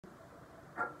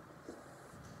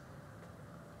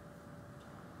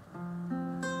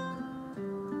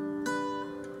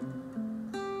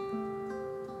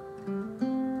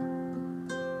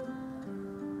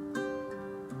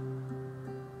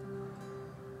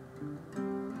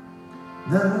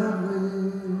love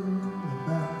will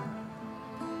abide.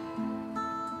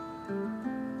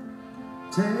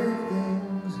 Take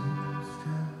things in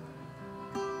stride.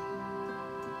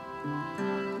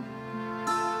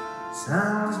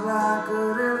 Sounds like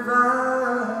good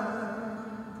advice,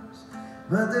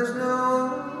 but there's no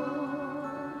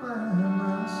by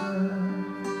my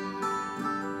side.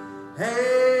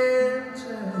 Hands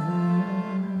and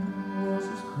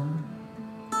washes clean.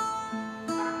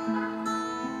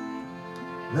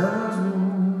 Love's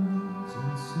wounds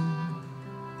unseen.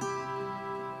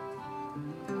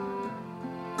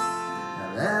 Now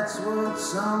that's what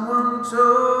someone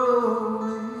told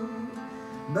me,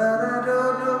 but I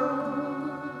don't know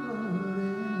what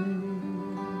it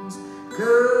means.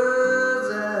 'Cause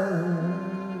I've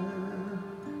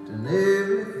done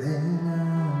everything I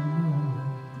know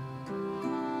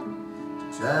to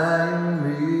try and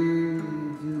make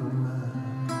you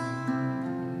mine.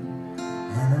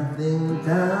 And I think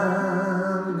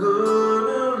I'm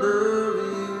gonna love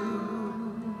you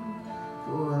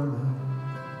for a long,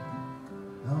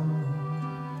 long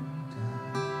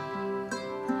time.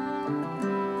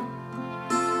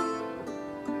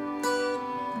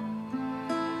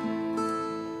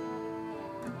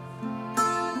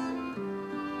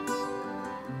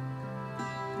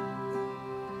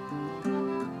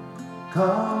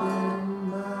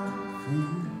 Calling my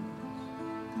fears,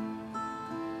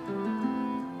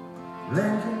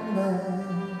 blinking back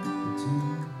the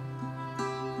tears.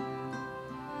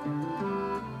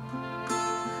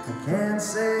 I can't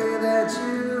say that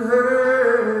you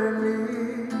heard me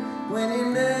when you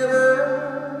never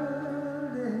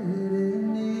did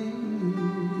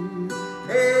need.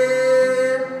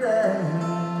 And I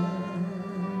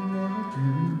never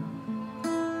drew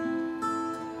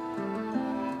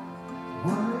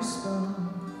one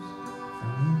response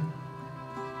from you.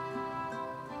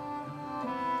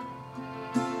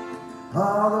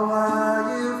 All the while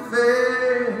you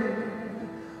failed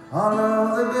all of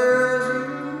the girls you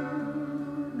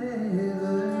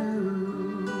never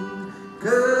knew.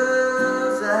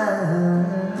 'Cause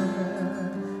I've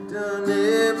done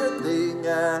everything I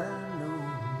know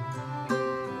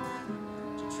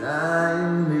to try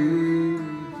and make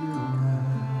you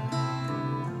mine.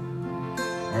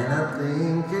 And I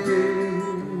think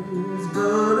it's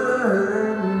gonna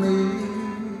hurt me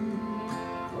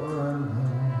for a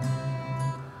long,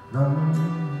 long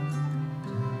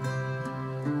time.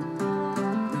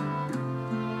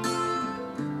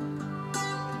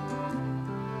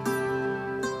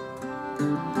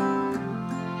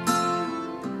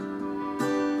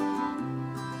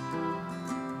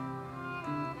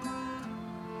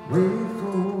 Wait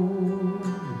for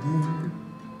the day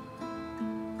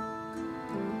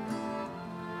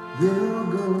you'll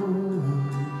go away,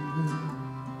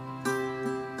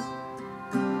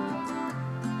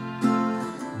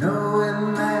 knowing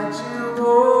that you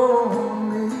owe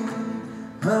me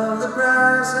of the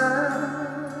price I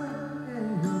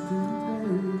had to pay.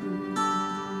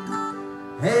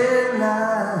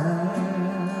 Headlights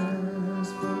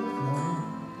full of light,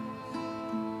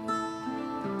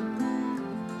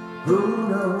 who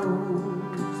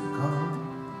knows the cost?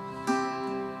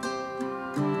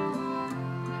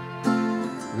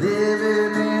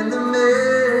 Living in the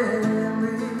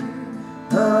memory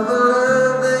of a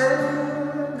love that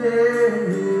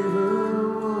never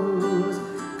was.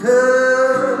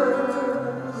 'Cause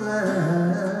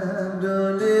I've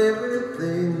done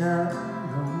everything I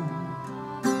know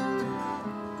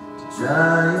to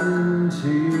try and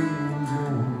change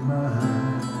your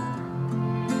mind.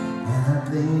 And I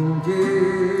think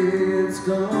it's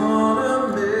gonna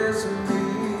miss me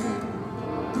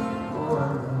for a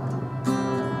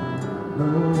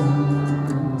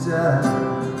long time.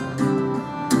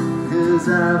 'Cause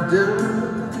I've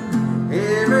done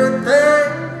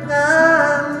everything I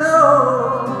know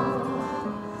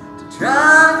to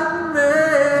try and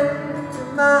make you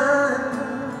mine.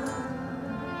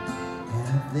 And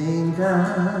I think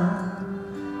I'm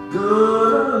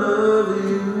gonna love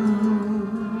you